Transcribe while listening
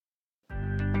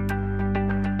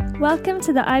Welcome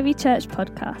to the Ivy Church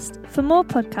podcast. For more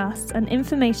podcasts and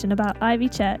information about Ivy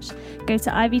Church, go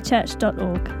to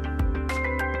ivychurch.org.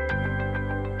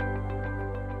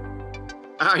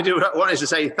 I wanted to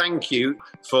say thank you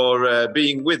for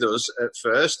being with us at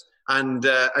first, and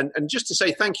just to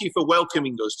say thank you for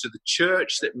welcoming us to the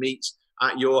church that meets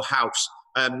at your house.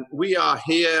 We are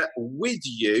here with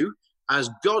you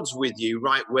as God's with you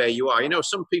right where you are. You know,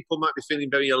 some people might be feeling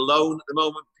very alone at the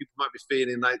moment. People might be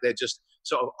feeling like they're just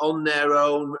sort of on their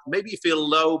own. Maybe you feel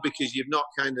low because you've not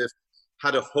kind of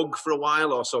had a hug for a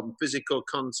while or some physical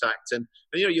contact, and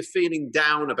you know, you're feeling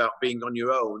down about being on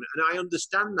your own. And I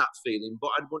understand that feeling,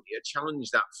 but I'd want you to challenge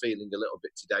that feeling a little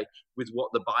bit today with what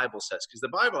the Bible says, because the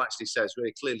Bible actually says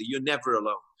very clearly, you're never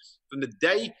alone. From the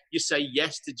day you say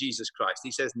yes to Jesus Christ,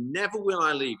 he says, never will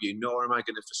I leave you, nor am I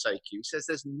going to forsake you. He says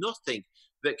there's nothing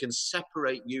that can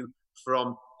separate you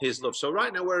from his love. So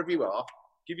right now, wherever you are,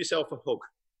 give yourself a hug.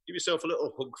 Give yourself a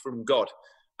little hug from God.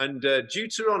 And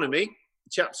Deuteronomy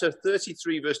chapter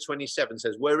 33, verse 27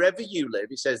 says, wherever you live,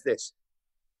 he says this,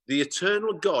 the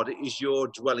eternal God is your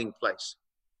dwelling place.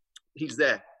 He's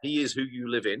there. He is who you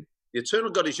live in. The eternal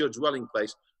God is your dwelling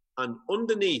place. And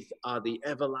underneath are the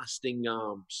everlasting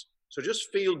arms. So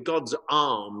just feel God's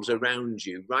arms around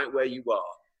you, right where you are,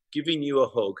 giving you a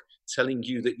hug, telling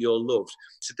you that you're loved.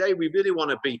 Today, we really want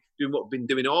to be doing what we've been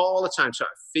doing all the time, trying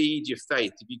to feed your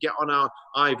faith. If you get on our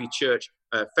Ivy Church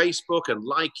Facebook and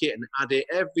like it and add it,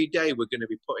 every day we're going to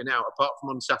be putting out, apart from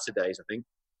on Saturdays, I think,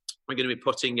 we're going to be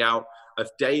putting out a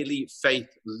daily faith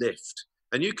lift.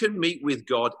 And you can meet with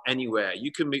God anywhere.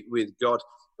 You can meet with God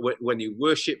when you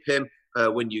worship him,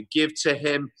 when you give to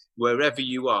him, wherever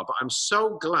you are. But I'm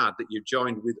so glad that you've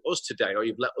joined with us today, or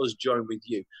you've let us join with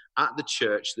you at the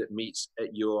church that meets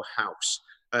at your house.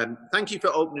 Thank you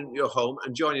for opening your home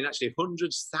and joining actually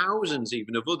hundreds, thousands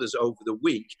even of others over the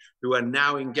week who are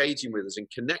now engaging with us and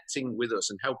connecting with us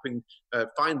and helping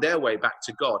find their way back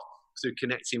to God through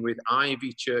connecting with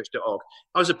ivychurch.org.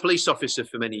 I was a police officer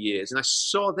for many years, and I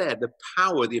saw there the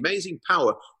power, the amazing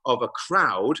power of a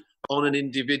crowd on an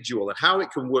individual and how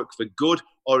it can work for good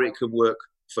or it can work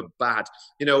for bad.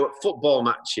 You know, at football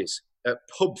matches, at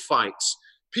pub fights,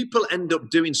 people end up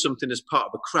doing something as part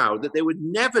of a crowd that they would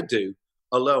never do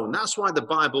alone. That's why the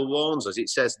Bible warns us. It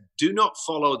says, do not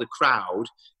follow the crowd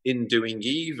in doing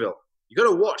evil. You've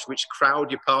got to watch which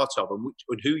crowd you're part of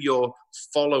and who you're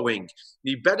following.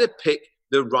 You better pick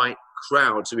the right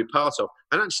crowd to be part of.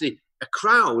 And actually, a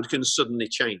crowd can suddenly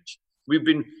change.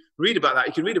 Read about that.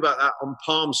 You can read about that on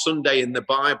Palm Sunday in the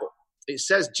Bible. It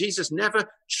says Jesus never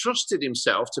trusted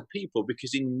himself to people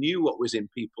because he knew what was in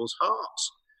people's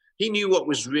hearts. He knew what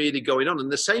was really going on.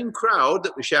 And the same crowd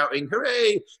that was shouting,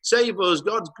 hooray, save us,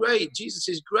 God's great, Jesus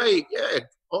is great, yeah,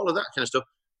 all of that kind of stuff.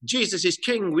 Jesus is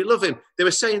king, we love him. They were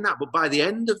saying that, but by the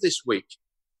end of this week,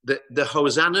 the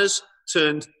hosannas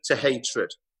turned to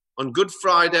hatred. On Good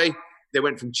Friday, they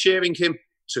went from cheering him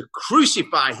to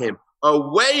crucify him,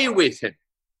 away with him.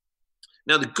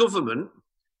 Now, the government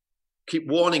keep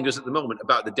warning us at the moment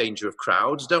about the danger of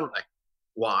crowds, don't they?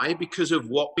 Why? Because of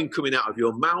what's been coming out of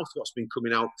your mouth, what's been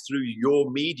coming out through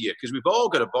your media, because we've all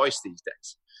got a voice these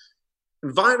days.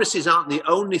 And viruses aren't the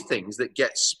only things that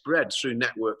get spread through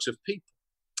networks of people.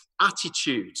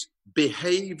 Attitudes,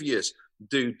 behaviors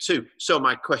do too. So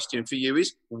my question for you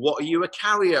is, what are you a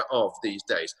carrier of these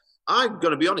days? I'm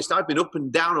going to be honest, I've been up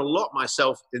and down a lot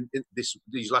myself in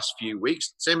these last few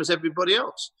weeks, same as everybody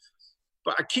else.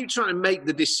 But I keep trying to make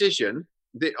the decision,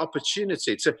 the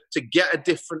opportunity to get a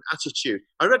different attitude.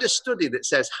 I read a study that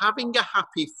says having a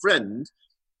happy friend,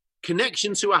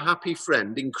 connection to a happy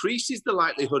friend, increases the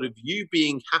likelihood of you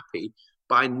being happy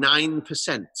by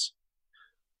 9%.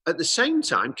 At the same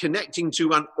time, connecting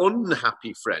to an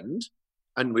unhappy friend,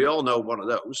 and we all know one of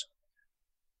those,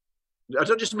 I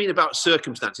don't just mean about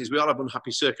circumstances. We all have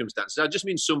unhappy circumstances. I just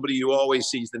mean somebody who always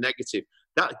sees the negative.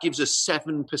 That gives a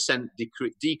 7%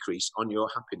 decrease on your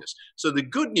happiness. So the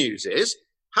good news is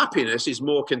happiness is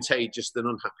more contagious than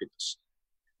unhappiness.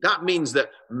 That means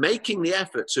that making the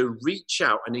effort to reach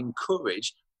out and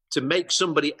encourage to make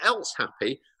somebody else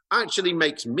happy actually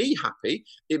makes me happy.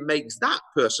 It makes that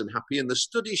person happy. And the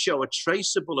studies show a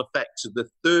traceable effect to the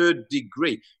third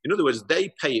degree. In other words,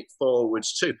 they pay it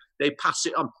forwards too. They pass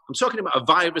it on. I'm talking about a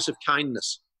virus of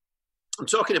kindness. I'm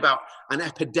talking about an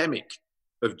epidemic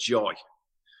of joy.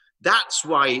 That's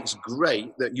why it's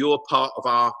great that you're part of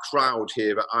our crowd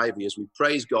here at Ivy as we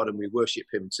praise God and we worship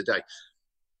him today.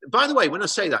 By the way, when I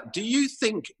say that, do you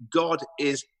think God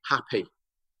is happy?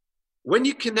 When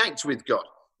you connect with God,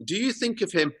 do you think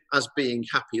of him as being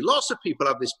happy? Lots of people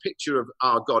have this picture of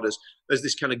our God as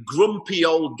this kind of grumpy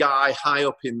old guy high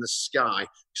up in the sky,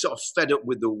 sort of fed up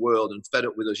with the world and fed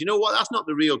up with us. You know what? That's not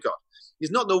the real God.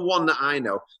 He's not the one that I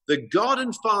know. The God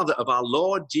and Father of our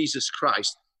Lord Jesus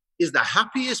Christ is the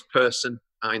happiest person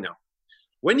I know.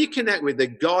 When you connect with the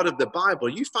God of the Bible,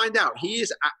 you find out he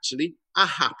is actually a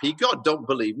happy God. Don't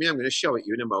believe me? I'm going to show it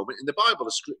you in a moment in the Bible,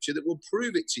 a scripture that will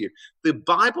prove it to you. The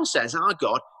Bible says our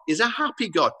God is a happy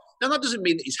God. Now, that doesn't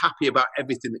mean that he's happy about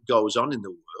everything that goes on in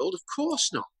the world. Of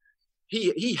course not.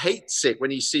 He hates it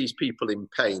when he sees people in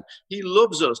pain. He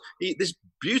loves us. This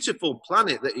beautiful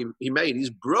planet that he made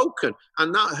is broken,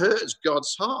 and that hurts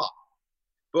God's heart.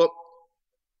 But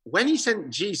when he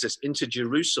sent Jesus into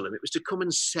Jerusalem, it was to come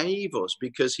and save us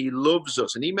because he loves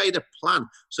us. And he made a plan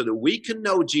so that we can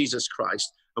know Jesus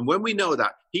Christ. And when we know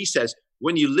that, he says,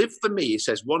 when you live for me, he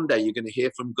says, one day you're going to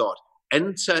hear from God.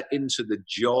 Enter into the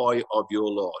joy of your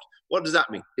Lord. What does that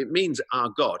mean? It means our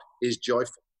God is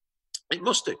joyful. It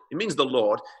must do. It means the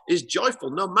Lord is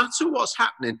joyful no matter what's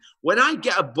happening. When I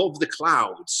get above the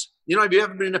clouds, have you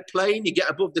ever been in a plane? You get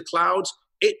above the clouds.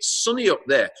 It's sunny up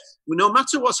there. No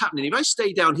matter what's happening, if I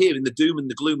stay down here in the doom and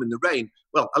the gloom and the rain,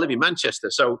 well, I live in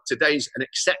Manchester, so today's an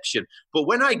exception. But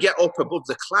when I get up above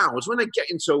the clouds, when I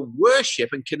get into worship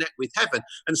and connect with heaven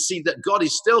and see that God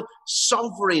is still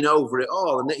sovereign over it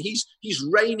all and that he's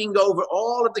reigning over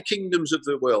all of the kingdoms of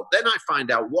the world, then I find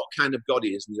out what kind of God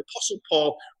he is. And the Apostle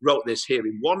Paul wrote this here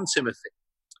in 1 Timothy.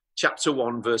 Chapter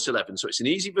 1, verse 11. So it's an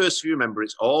easy verse to remember.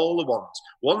 It's all the ones.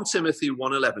 1 Timothy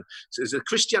 1:11. So that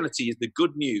Christianity is the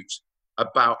good news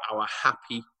about our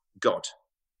happy God.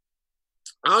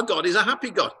 Our God is a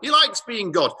happy God. He likes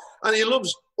being God and he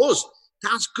loves us.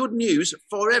 That's good news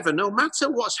forever. No matter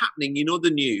what's happening in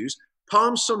other news,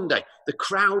 Palm Sunday, the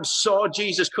crowd saw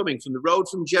Jesus coming from the road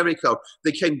from Jericho.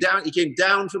 He came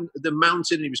down from the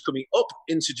mountain and he was coming up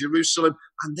into Jerusalem.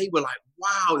 And they were like,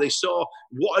 wow, they saw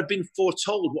what had been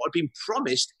foretold, what had been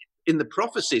promised in the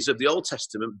prophecies of the Old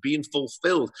Testament being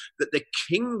fulfilled, that the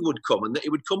king would come and that he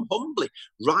would come humbly,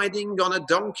 riding on a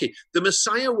donkey. The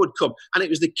Messiah would come. And it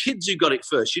was the kids who got it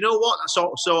first. You know what? That's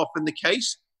so often the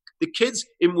case. The kids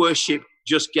in worship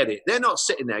just get it. They're not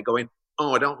sitting there going,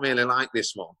 oh, I don't really like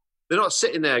this one. They're not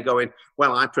sitting there going,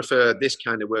 well, I prefer this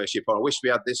kind of worship, or I wish we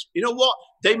had this. You know what?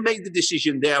 They made the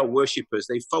decision. They are worshippers.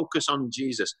 They focus on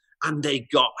Jesus, and they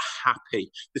got happy.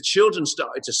 The children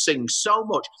started to sing so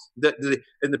much that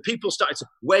the people started to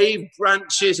wave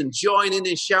branches and join in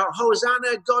and shout,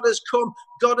 Hosanna, God has come.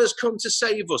 God has come to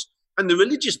save us. And the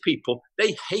religious people,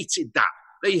 they hated that.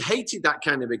 They hated that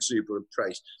kind of exuberant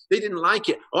praise. They didn't like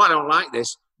it. Oh, I don't like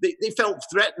this. They felt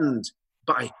threatened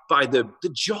by the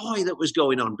joy that was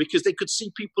going on because they could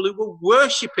see people who were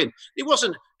worshipping. It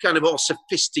wasn't kind of all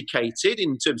sophisticated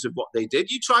in terms of what they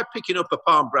did. You try picking up a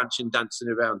palm branch and dancing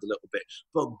around a little bit.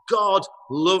 But God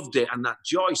loved it, and that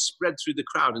joy spread through the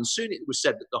crowd. And soon it was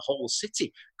said that the whole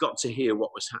city got to hear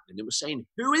what was happening. It was saying,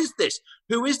 who is this?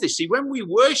 Who is this? See, when we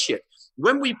worship,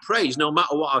 when we praise, no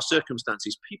matter what our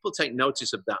circumstances, people take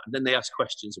notice of that, and then they ask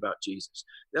questions about Jesus.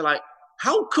 They're like,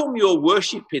 how come you're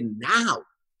worshiping now?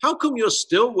 How come you're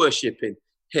still worshiping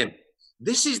him?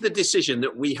 This is the decision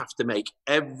that we have to make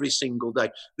every single day.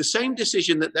 The same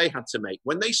decision that they had to make.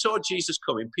 When they saw Jesus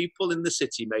coming, people in the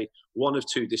city made one of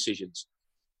two decisions.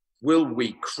 Will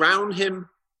we crown him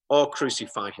or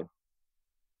crucify him?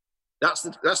 That's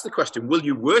the question. Will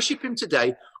you worship him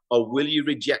today or will you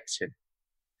reject him?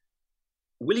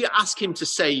 Will you ask him to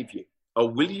save you or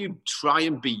will you try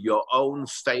and be your own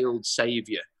failed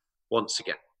savior once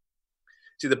again?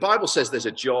 See, the Bible says there's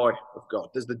a joy of God.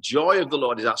 There's the joy of the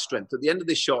Lord is our strength. At the end of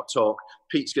this short talk,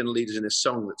 Pete's going to lead us in a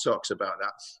song that talks about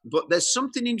that. But there's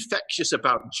something infectious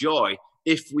about joy.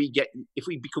 If we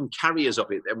become carriers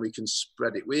of it, then we can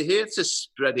spread it. We're here to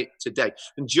spread it today.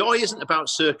 And joy isn't about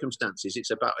circumstances. It's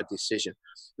about a decision.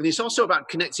 And it's also about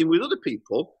connecting with other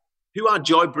people who are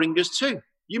joy bringers too.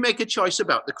 You make a choice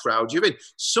about the crowd you're in.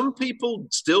 Some people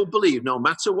still believe no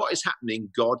matter what is happening,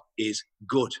 God is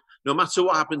good. No matter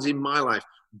what happens in my life,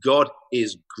 God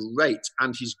is great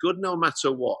and he's good no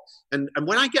matter what. And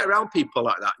when I get around people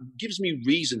like that, it gives me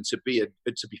reason to be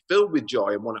filled with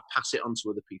joy and want to pass it on to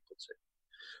other people too.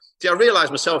 See, I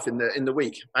realized myself in the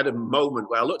week, I had a moment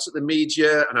where I looked at the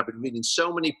media and I've been reading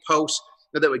so many posts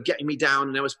that were getting me down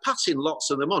and I was passing lots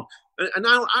of them on. And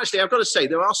now, actually, I've got to say,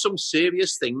 there are some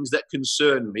serious things that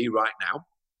concern me right now.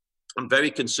 I'm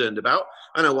very concerned about,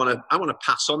 and I want to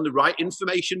pass on the right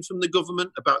information from the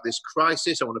government about this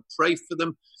crisis. I want to pray for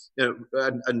them,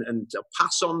 and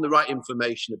pass on the right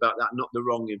information about that, not the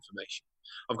wrong information.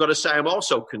 I've got to say I'm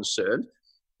also concerned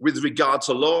with regard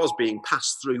to laws being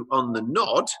passed through on the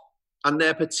nod and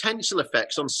their potential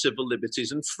effects on civil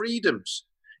liberties and freedoms,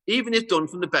 even if done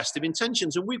from the best of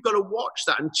intentions. And we've got to watch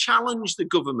that and challenge the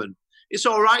government. It's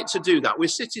all right to do that. We're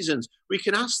citizens. We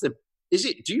can ask them,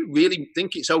 do you really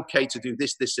think it's okay to do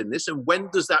this, this, and this? And when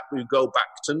does that go back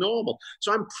to normal?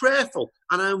 So I'm prayerful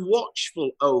and I'm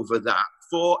watchful over that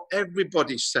for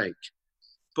everybody's sake.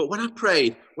 But when I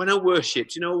prayed, when I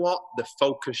worshipped, you know what? The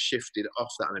focus shifted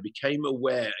off that and I became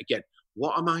aware again.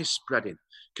 What am I spreading?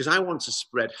 Because I want to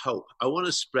spread hope. I want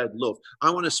to spread love. I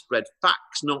want to spread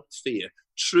facts, not fear.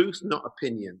 Truth, not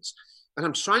opinions. And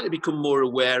I'm trying to become more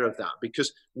aware of that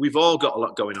because we've all got a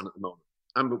lot going on at the moment.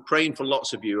 I'm praying for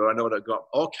lots of you. I know that I've got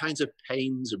all kinds of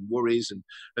pains and worries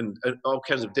and all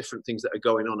kinds of different things that are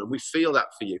going on. And we feel that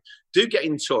for you. Do get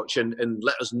in touch and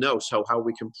let us know how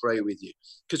we can pray with you.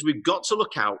 Because we've got to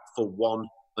look out for one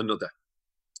another.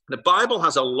 The Bible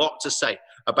has a lot to say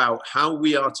about how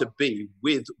we are to be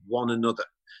with one another.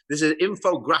 There's an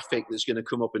infographic that's going to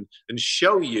come up and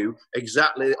show you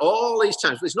exactly all these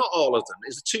times. But it's not all of them.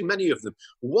 There's too many of them.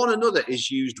 One another is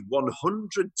used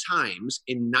 100 times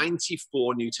in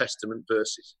 94 New Testament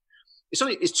verses.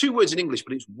 It's two words in English,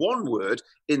 but it's one word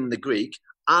in the Greek,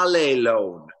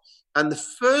 allelon. And the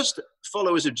first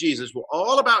followers of Jesus were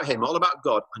all about him, all about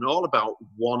God, and all about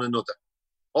one another.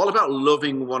 All about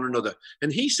loving one another.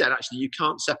 And he said, actually, you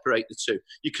can't separate the two.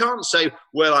 You can't say,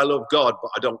 well, I love God,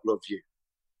 but I don't love you.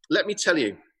 Let me tell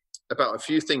you about a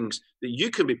few things that you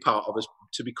can be part of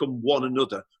to become one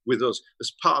another with us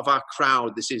as part of our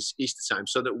crowd. This is Easter time,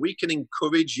 so that we can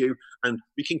encourage you and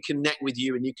we can connect with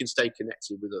you and you can stay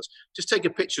connected with us. Just take a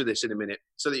picture of this in a minute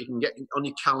so that you can get on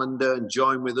your calendar and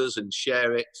join with us and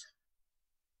share it.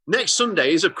 Next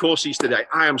Sunday is, of course, Easter Day.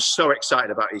 I am so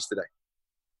excited about Easter Day.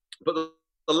 But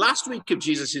the last week of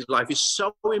Jesus' life is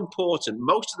so important.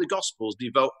 Most of the Gospels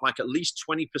devote at least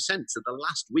 20% to the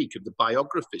last week of the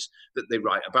biographies that they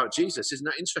write about Jesus. Isn't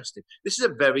that interesting? This is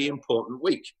a very important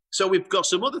week. So we've got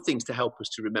some other things to help us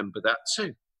to remember that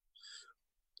too.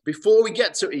 Before we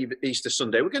get to Easter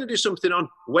Sunday, we're going to do something on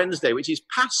Wednesday, which is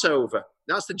Passover.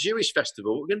 That's the Jewish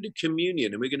festival. We're going to do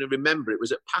communion, and we're going to remember it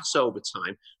was at Passover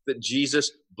time that Jesus'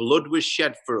 blood was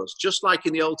shed for us. Just like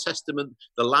in the Old Testament,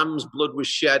 the lamb's blood was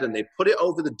shed, and they put it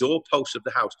over the doorposts of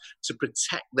the house to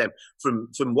protect them from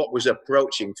what was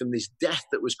approaching, from this death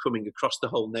that was coming across the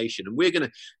whole nation. And we're going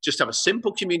to just have a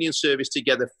simple communion service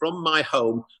together from my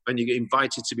home, and you get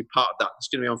invited to be part of that. It's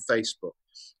going to be on Facebook.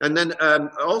 And then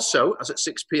also, as at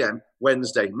 6 p.m.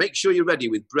 Wednesday, make sure you're ready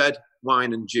with bread,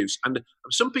 wine and juice. And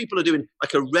some people are doing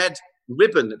like a red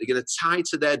ribbon that they're going to tie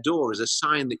to their door as a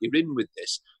sign that you're in with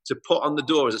this, to put on the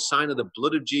door as a sign of the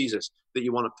blood of Jesus that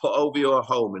you want to put over your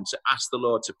home and to ask the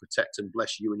Lord to protect and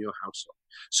bless you and your household.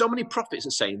 So many prophets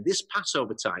are saying this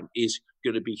Passover time is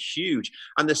going to be huge.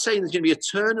 And they're saying there's going to be a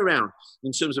turnaround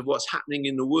in terms of what's happening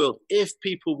in the world if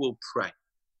people will pray,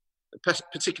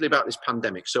 particularly about this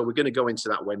pandemic. So we're going to go into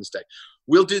that Wednesday.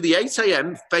 We'll do the 8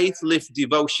 a.m. Faith Lift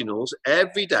devotionals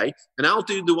every day, and I'll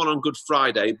do the one on Good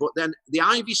Friday. But then the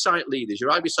Ivy Site leaders,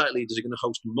 your Ivy Site leaders are going to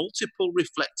host multiple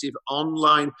reflective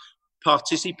online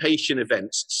participation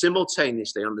events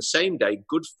simultaneously on the same day,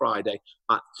 Good Friday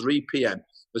at 3 p.m.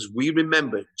 as we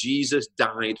remember Jesus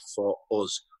died for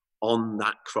us on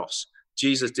that cross.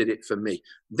 Jesus did it for me.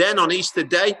 Then on Easter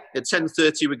Day at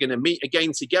 10:30, we're going to meet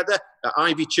again together at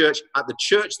Ivy Church, at the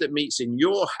church that meets in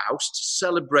your house, to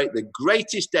celebrate the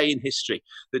greatest day in history,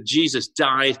 that Jesus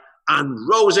died and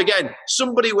rose again.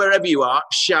 Somebody, wherever you are,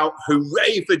 shout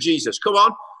hooray for Jesus. Come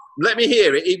on, let me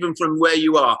hear it even from where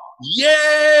you are.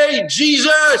 Yay,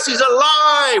 Jesus is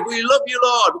alive. We love you,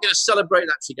 Lord. We're going to celebrate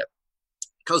that together.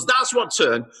 Because that's what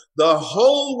turned the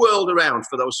whole world around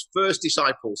for those first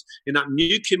disciples in that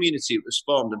new community that was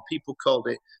formed, and people called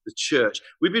it the church.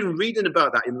 We've been reading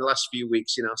about that in the last few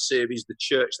weeks in our series, The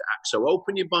Church That Acts. So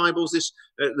open your Bibles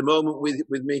at the moment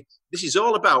with me. This is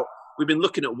all about, we've been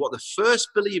looking at what the first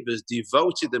believers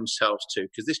devoted themselves to,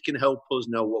 because this can help us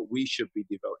know what we should be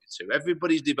devoted to.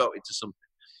 Everybody's devoted to something.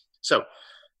 So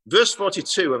verse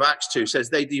 42 of Acts 2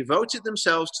 says, they devoted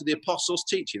themselves to the apostles'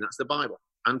 teaching, that's the Bible,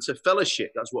 and to fellowship,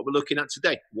 that's what we're looking at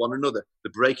today, one another, the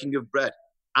breaking of bread,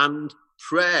 and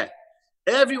prayer.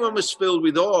 Everyone was filled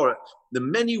with awe at the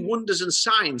many wonders and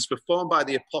signs performed by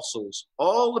the apostles.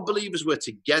 All the believers were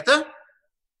together,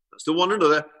 that's the one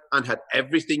another, and had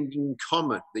everything in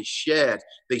common. They shared,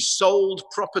 they sold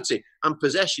property and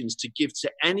possessions to give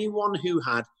to anyone who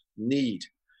had need.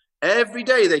 Every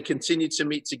day they continued to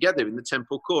meet together in the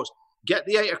temple courts. Get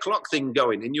the 8 o'clock thing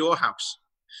going in your house.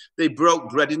 They broke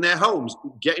bread in their homes,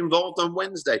 get involved on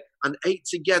Wednesday, and ate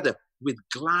together with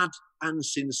glad and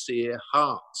sincere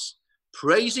hearts.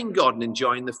 praising God and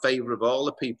enjoying the favor of all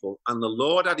the people. And the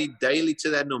Lord added daily to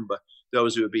their number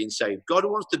those who are being saved. God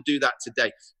wants to do that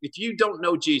today. If you don't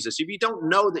know Jesus, if you don't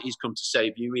know that he's come to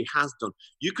save you, he has done.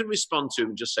 You can respond to him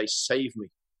and just say, save me.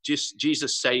 Just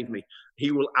Jesus, save me.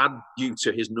 He will add you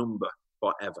to his number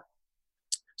forever.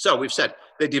 So we've said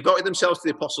they devoted themselves to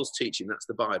the apostles' teaching. That's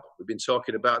the Bible. We've been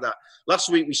talking about that. Last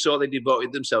week we saw they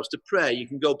devoted themselves to prayer. You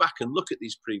can go back and look at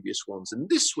these previous ones. And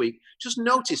this week, just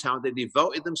notice how they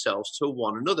devoted themselves to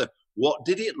one another. What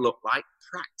did it look like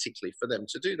practically for them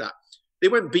to do that? They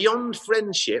went beyond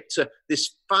friendship to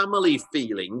this family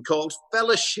feeling called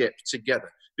fellowship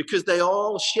together, because they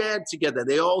all shared together.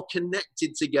 They all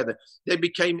connected together. They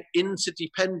became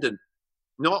interdependent,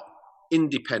 not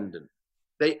independent.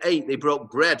 They ate, they broke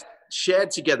bread,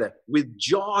 shared together with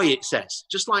joy, it says,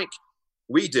 just like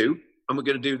we do, and we're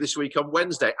going to do this week on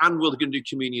Wednesday, and we're going to do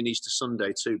communion Easter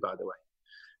Sunday too, by the way.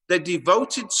 They're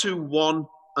devoted to one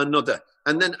another.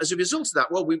 And then as a result of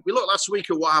that, well, we looked last week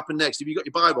at what happened next. If you've got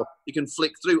your Bible, you can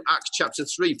flick through Acts chapter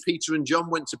 3. Peter and John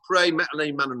went to pray, met a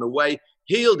lame man on the way,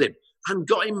 healed him, and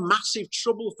got in massive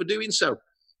trouble for doing so.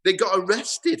 They got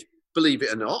arrested, believe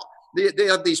it or not. They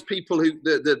had these people who,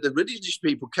 the religious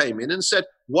people came in and said,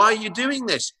 why are you doing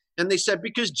this? And they said,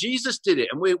 because Jesus did it.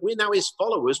 And we're now his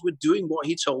followers. We're doing what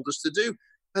he told us to do.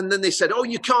 And then they said, oh,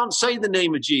 you can't say the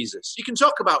name of Jesus. You can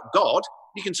talk about God.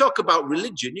 You can talk about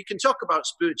religion. You can talk about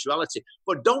spirituality.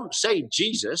 But don't say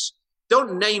Jesus.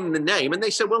 Don't name the name. And they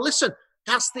said, well, listen,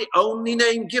 that's the only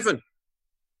name given.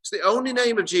 It's the only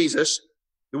name of Jesus.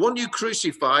 The one you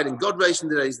crucified and God raised him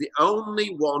today is the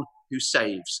only one who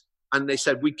saves. And they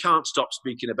said, we can't stop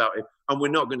speaking about him, and we're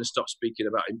not going to stop speaking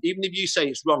about him. Even if you say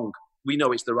it's wrong, we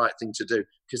know it's the right thing to do,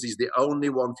 because he's the only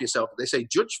one for yourself. They say,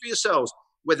 judge for yourselves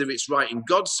whether it's right in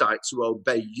God's sight to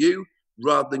obey you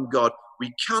rather than God.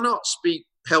 We cannot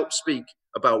help speak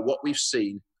about what we've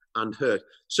seen and heard.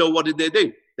 So what did they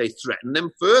do? They threatened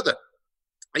them further.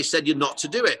 They said you're not to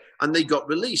do it, and they got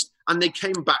released. And they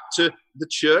came back to the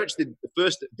church, the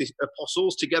first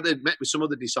apostles together, met with some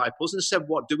other disciples and said,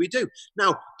 what do we do?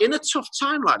 Now, in a tough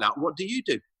time like that, what do?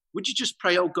 Would you just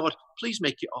pray, oh God, please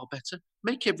make it all better.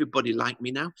 Make everybody like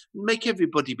me now. Make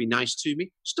everybody be nice to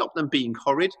me. Stop them being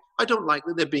horrid. I don't like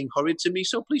that they're being horrid to me,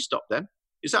 so please stop them.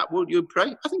 Is that what you'd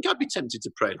pray? I think I'd be tempted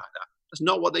to pray like that. That's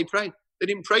not what they prayed. They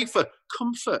didn't pray for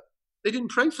comfort. They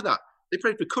didn't pray for that. They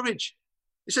prayed for courage.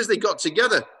 It says they got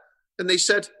together and they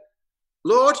said,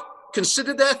 Lord,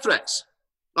 consider their threats,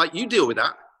 like you deal with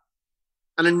that,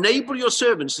 and enable your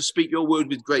servants to speak your word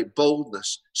with great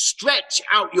boldness. Stretch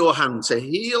out your hand to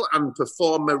heal and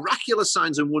perform miraculous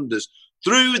signs and wonders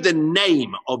through the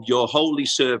name of your holy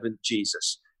servant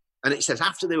Jesus. And it says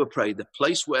after they were prayed, the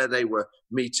place where they were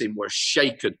meeting was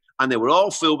shaken, and they were all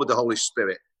filled with the Holy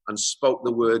Spirit and spoke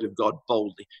the word of God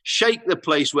boldly. Shake the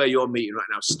place where you're meeting right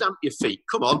now. Stamp your feet.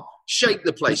 Come on, shake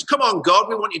the place. Come on, God,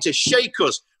 we want you to shake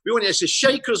us. We want you to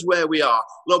shake us where we are.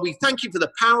 Lord, we thank you for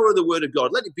the power of the word of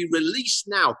God. Let it be released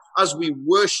now as we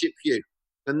worship you.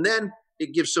 And then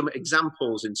it gives some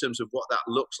examples in terms of what that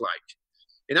looks like.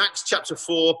 In Acts chapter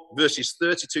 4, verses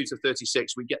 32 to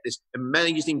 36, we get this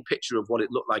amazing picture of what it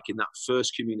looked like in that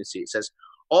first community. It says,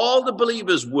 all the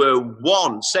believers were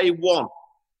one. Say one.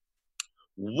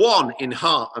 One in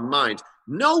heart and mind.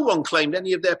 No one claimed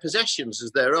any of their possessions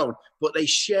as their own, but they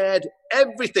shared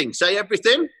everything. Say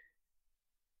everything.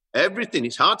 Everything.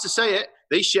 It's hard to say it.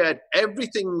 They shared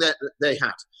everything that they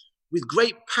had with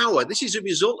great power. This is a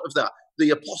result of that.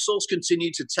 The apostles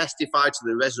continued to testify to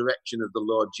the resurrection of the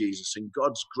Lord Jesus, and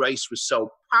God's grace was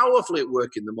so powerfully at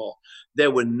work in them all.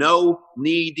 There were no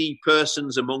needy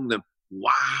persons among them.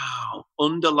 Wow.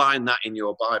 Underline that in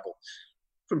your Bible.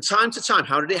 From time to time,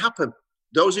 how did it happen?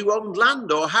 Those who owned land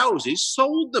or houses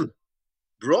sold them,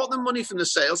 brought them money from the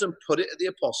sales and put it at the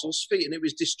apostles' feet, and it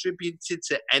was distributed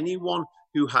to anyone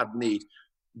who had need.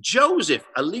 Joseph,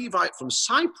 a Levite from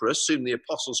Cyprus, whom the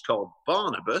apostles called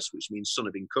Barnabas, which means son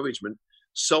of encouragement,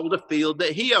 sold a field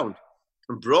that he owned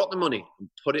and brought the money and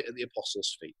put it at the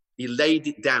apostles' feet. He laid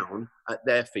it down at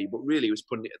their feet, but really he was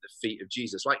putting it at the feet of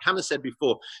Jesus. Like Hannah said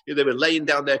before, they were laying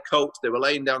down their coats, they were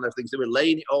laying down their things, they were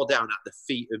laying it all down at the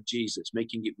feet of Jesus,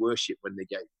 making it worship when they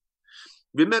gave.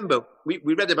 Remember, we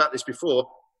read about this before.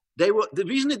 The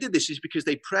reason they did this is because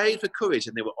they prayed for courage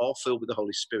and they were all filled with the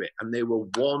Holy Spirit and they were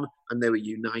one and they were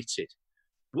united.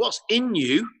 What's in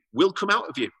you will come out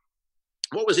of you.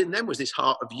 What was in them was this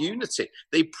heart of unity.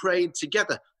 They prayed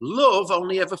together. Love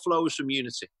only ever flows from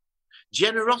unity.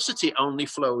 Generosity only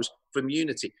flows from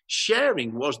unity.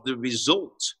 Sharing was the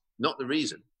result, not the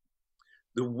reason.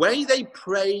 The way they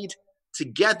prayed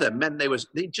together meant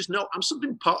they just know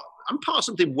I'm part of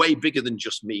something way bigger than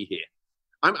just me here.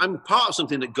 I'm part of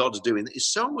something that God's doing that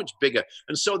is so much bigger.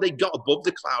 And so they got above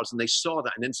the clouds and they saw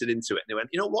that and entered into it. And they went,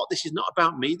 you know what? This is not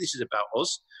about me. This is about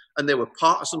us. And they were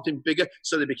part of something bigger.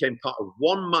 So they became part of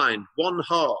one mind, one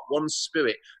heart, one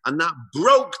spirit. And that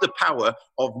broke the power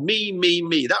of me, me,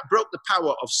 me. That broke the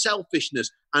power of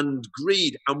selfishness and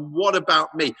greed. And what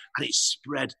about me? And it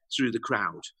spread through the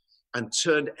crowd and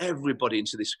turned everybody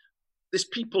into this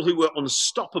people who were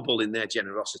unstoppable in their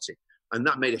generosity. And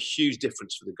that made a huge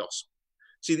difference for the gospel.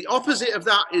 See, the opposite of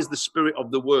that is the spirit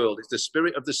of the world. It's the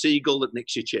spirit of the seagull that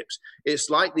nicks your chips. It's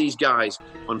like these guys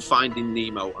on Finding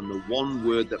Nemo and the one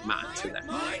word that mattered to them.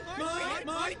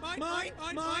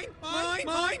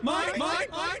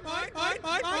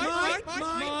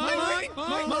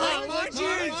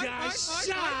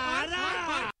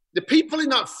 The people in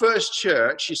that first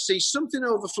church, you see, something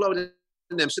overflowed in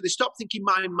them. So they stopped thinking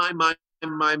mine,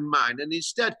 and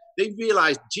instead they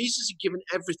realized Jesus had given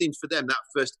everything for them that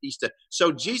first Easter.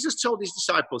 So Jesus told his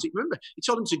disciples, remember, he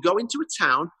told them to go into a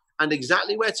town and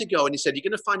exactly where to go. And he said, you're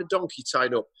going to find a donkey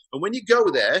tied up. And when you go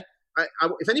there,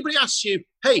 if anybody asks you,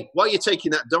 hey, why are you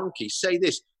taking that donkey? Say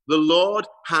this, the Lord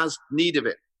has need of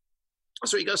it.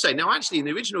 That's what you got to say. Now, actually, in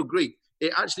the original Greek,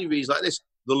 it actually reads like this,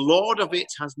 the Lord of it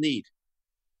has need.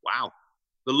 Wow.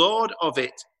 The Lord of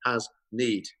it has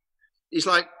need. It's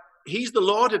like, he's the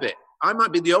Lord of it. I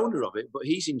might be the owner of it, but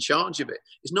he's in charge of it.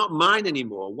 It's not mine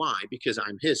anymore. Why? Because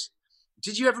I'm his.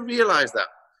 Did you ever realize that?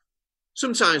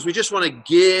 Sometimes we just want to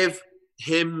give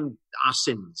him our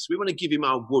sins. We want to give him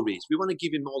our worries. We want to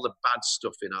give him all the bad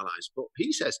stuff in our lives. But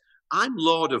he says, I'm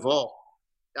Lord of all.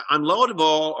 I'm Lord of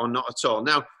all or not at all.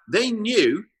 Now, they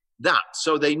knew that.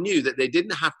 So they knew that they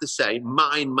didn't have to say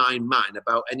mine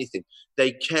about anything.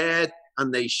 They cared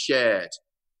and they shared.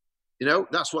 You know,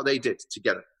 that's what they did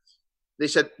together. They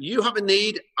said, you have a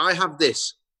need, I have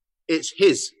this. It's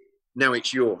his, now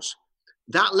it's yours.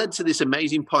 That led to this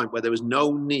amazing point where there was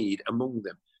no need among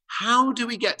them. How do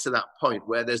we get to that point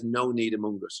where there's no need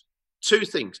among us? Two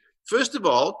things. First of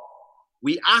all,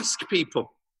 we ask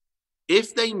people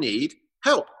if they need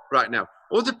help right now.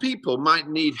 Other people might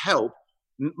need help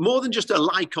more than just a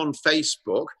like on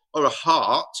Facebook or a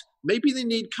heart. Maybe they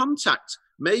need contact.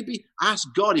 Maybe ask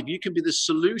God if you can be the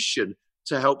solution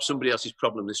to help somebody else's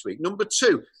problem this week. Number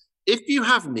two, if you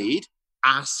have need,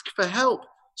 ask for help.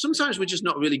 Sometimes we're just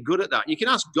not really good at that. You can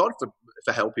ask God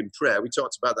for help in prayer. We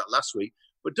talked about that last week.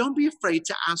 But don't be afraid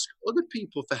to ask other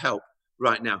people for help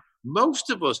right now. Most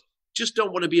of us just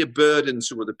don't want to be a burden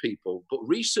to other people. But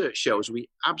research shows we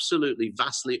absolutely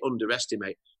vastly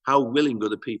underestimate how willing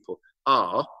other people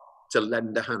are to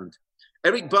lend a hand.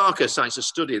 Eric Barker cites a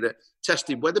study that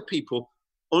tested whether people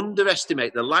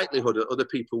underestimate the likelihood that other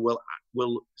people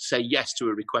will say yes to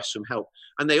a request from help.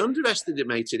 And they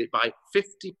underestimated it by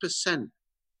 50%.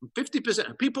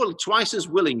 50%. People are twice as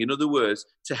willing, in other words,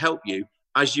 to help you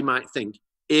as you might think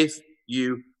if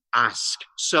you ask.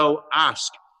 So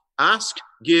ask. Ask,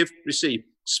 give, receive.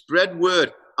 Spread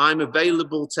word. I'm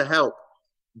available to help.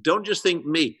 Don't just think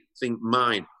me, think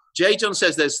mine. J. John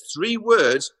says there's 3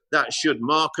 words that should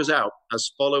mark us out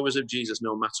as followers of Jesus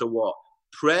no matter what.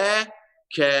 Prayer,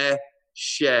 care,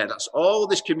 share. That's all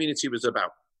this community was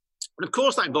about. And of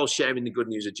course, that involves sharing the good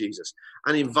news of Jesus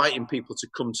and inviting people to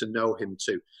come to know him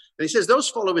too. And he says those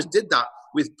followers did that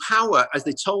with power as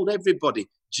they told everybody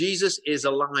Jesus is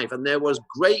alive. And there was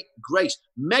great grace,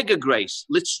 mega grace,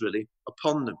 literally,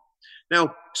 upon them.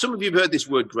 Now, some of you have heard this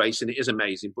word grace, and it is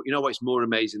amazing. But you know what? It's more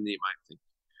amazing than you might think.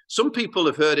 Some people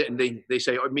have heard it and they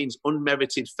say, oh, it means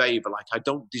unmerited favor, like I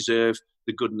don't deserve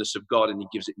the goodness of God and he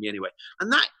gives it me anyway. And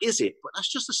that is it, but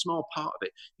that's just a small part of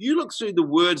it. You look through the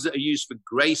words that are used for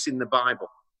grace in the Bible.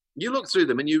 You look through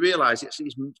them and you realize it's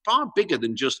far bigger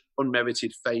than just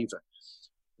unmerited favor.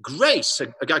 Grace,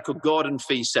 a guy called Gordon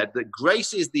Fee said that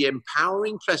grace is the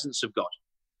empowering presence of God,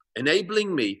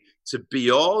 enabling me to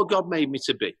be all God made me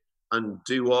to be and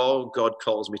do all God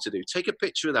calls me to do. Take a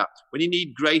picture of that. When you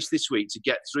need grace this week to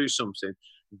get through something,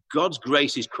 God's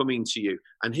grace is coming to you,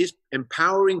 and his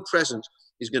empowering presence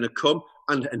is going to come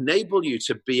and enable you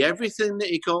to be everything that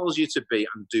he calls you to be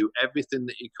and do everything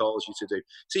that he calls you to do.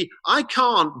 See, I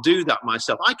can't do that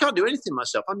myself. I can't do anything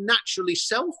myself. I'm naturally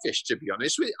selfish, to be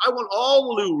honest with you. I want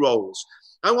all the loo rolls.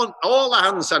 I want all the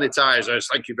hand sanitizers.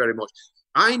 Thank you very much.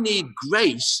 I need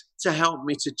grace to help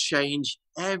me to change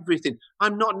everything.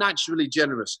 I'm not naturally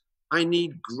generous. I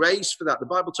need grace for that. The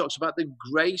Bible talks about the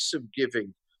grace of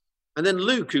giving. And then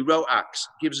Luke, who wrote Acts,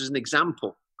 gives us an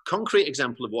example, a concrete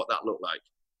example of what that looked like.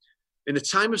 In a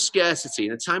time of scarcity,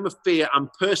 in a time of fear and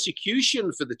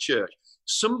persecution for the church,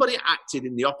 somebody acted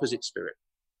in the opposite spirit.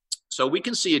 So we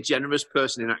can see a generous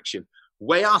person in action,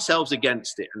 weigh ourselves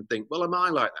against it and think, well, am I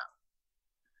like that?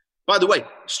 By the way,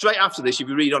 straight after this, if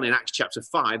you read on in Acts chapter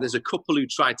 5, there's a couple who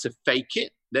tried to fake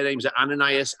it. Their names are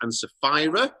Ananias and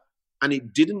Sapphira, and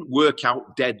it didn't work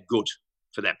out dead good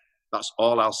for them. That's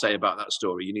all I'll say about that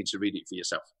story. You need to read it for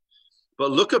yourself.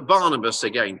 But look at Barnabas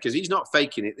again, because he's not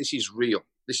faking it. This is real.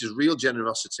 This is real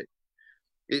generosity.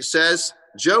 It says,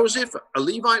 Joseph, a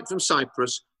Levite from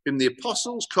Cyprus, whom the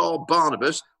apostles called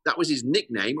Barnabas, that was his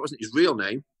nickname, it wasn't his real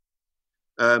name,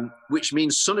 which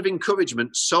means son of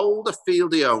encouragement, sold a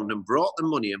field he owned and brought the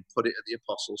money and put it at the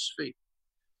apostles' feet.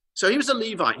 So he was a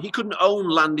Levite. He couldn't own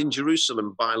land in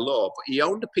Jerusalem by law, but he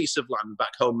owned a piece of land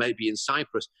back home, maybe in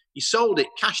Cyprus. He sold it,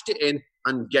 cashed it in,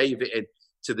 and gave it in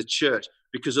to the church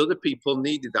because other people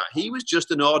needed that. He was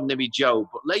just an ordinary Joe,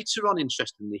 but later on,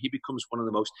 interestingly, he becomes one of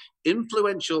the most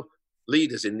influential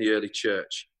leaders in the early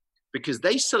church because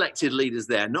they selected leaders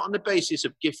there, not on the basis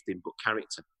of gifting, but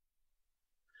character.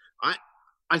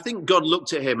 I think God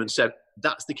looked at him and said,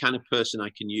 that's the kind of person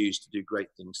I can use to do great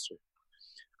things through.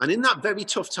 And in that very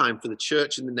tough time for the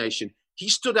church and the nation, he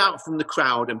stood out from the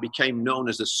crowd and became known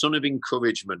as the son of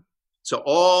encouragement to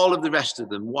all of the rest of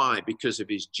them. Why? Because of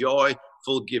his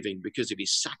joyful giving, because of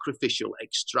his sacrificial,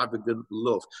 extravagant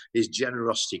love, his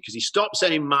generosity, because he stopped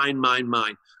saying mine, mine,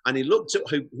 mine. And he looked at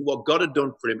what God had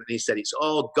done for him and he said, it's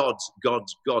all God's,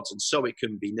 God's, God's. And so it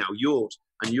can be now yours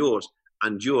and yours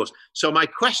and yours. So my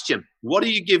question, what are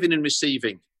you giving and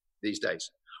receiving these days?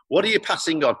 What are you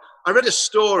passing on? I read a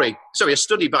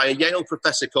study by a Yale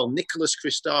professor called Nicholas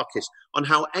Christakis on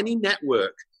how any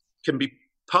network can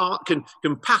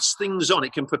pass things on.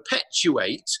 It can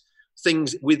perpetuate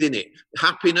things within it.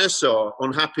 Happiness or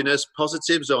unhappiness,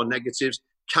 positives or negatives,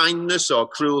 kindness or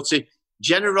cruelty,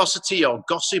 generosity or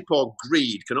gossip or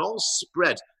greed can all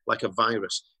spread like a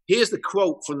virus. Here's the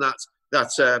quote from that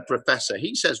professor.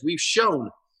 He says, we've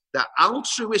shown that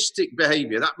altruistic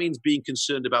behavior, that means being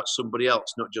concerned about somebody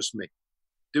else, not just me.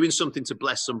 Doing something to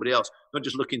bless somebody else, not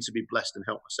just looking to be blessed and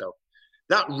help myself.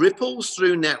 That ripples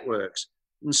through networks,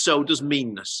 and so does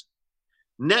meanness.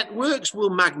 Networks will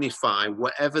magnify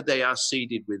whatever they are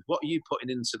seeded with. What are you putting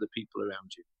into the people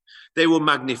around you? They will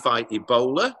magnify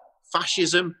Ebola,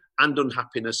 fascism, and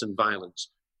unhappiness and violence.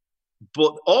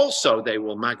 But also they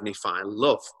will magnify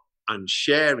love and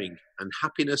sharing and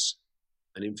happiness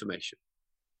and information.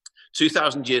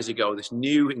 2,000 years ago, this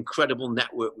new incredible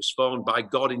network was formed by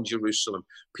God in Jerusalem.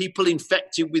 People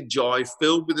infected with joy,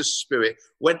 filled with the Spirit,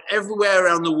 went everywhere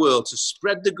around the world to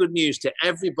spread the good news to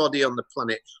everybody on the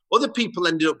planet. Other people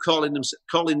ended up calling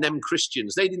them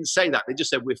Christians. They didn't say that. They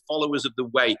just said, we're followers of the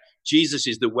way. Jesus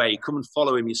is the way. Come and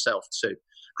follow him yourself too.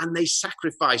 And they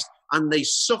sacrificed, and they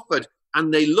suffered,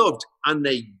 and they loved, and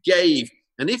they gave.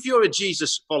 And if you're a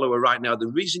Jesus follower right now, the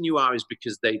reason you are is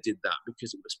because they did that,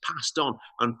 because it was passed on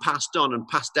and passed on and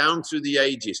passed down through the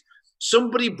ages.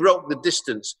 Somebody broke the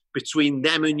distance between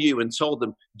them and you and told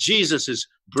them, Jesus has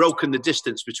broken the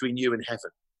distance between you and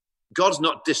heaven. God's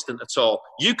not distant at all.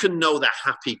 You can know that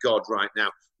happy God right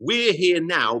now. We're here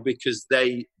now because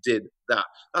they did that.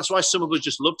 That's why some of us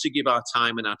just love to give our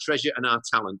time and our treasure and our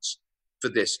talents for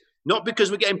this. Not because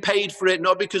we're getting paid for it,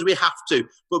 not because we have to,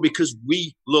 but because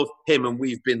we love him and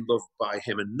we've been loved by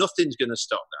him. And nothing's going to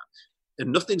stop that.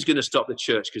 And nothing's going to stop the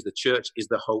church, because the church is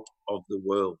the hope of the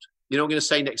world. You know what I'm going to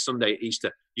say next Sunday at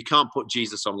Easter? You can't put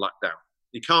Jesus on lockdown.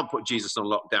 You can't put Jesus on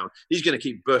lockdown. He's going to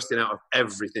keep bursting out of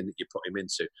everything that you put him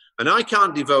into. And I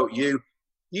can't devote you.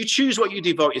 You choose what you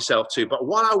devote yourself to. But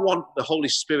what I want the Holy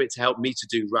Spirit to help me to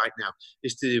do right now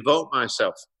is to devote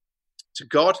myself to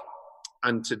God,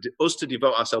 and to us to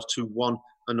devote ourselves to one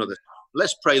another.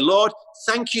 Let's pray. Lord,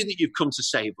 thank you that you've come to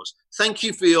save us. Thank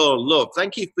you for your love.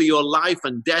 Thank you for your life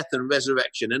and death and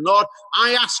resurrection. And Lord,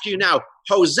 I ask you now,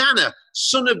 Hosanna,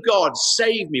 Son of God,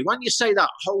 save me. Why don't you say that?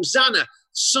 Hosanna,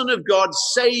 Son of God,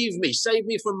 save me. Save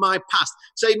me from my past.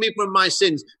 Save me from my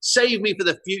sins. Save me for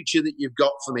the future that you've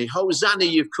got for me. Hosanna,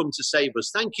 you've come to save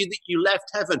us. Thank you that you left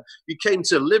heaven. You came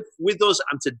to live with us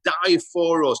and to die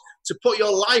for us, to put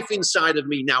your life inside of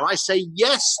me now. I say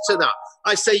yes to that.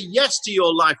 I say yes to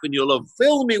your life and your love.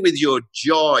 Fill me with your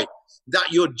joy,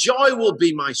 that your joy will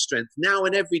be my strength now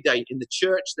and every day in the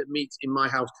church that meets in my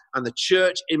house and the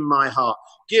church in my heart.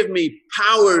 Give me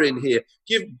power in here.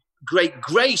 Give great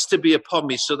grace to be upon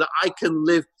me so that I can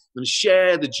live and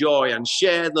share the joy and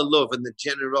share the love and the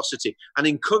generosity and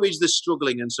encourage the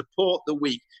struggling and support the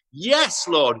weak. Yes,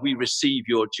 Lord, we receive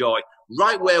your joy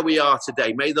right where we are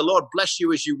today. May the Lord bless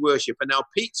you as you worship. And now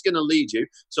Pete's going to lead you.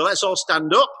 So let's all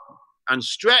stand up and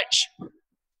stretch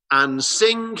and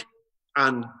sing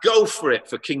and go for it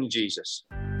for King Jesus.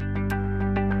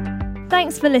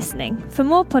 Thanks for listening. For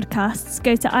more podcasts,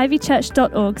 go to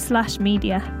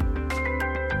ivychurch.org/media.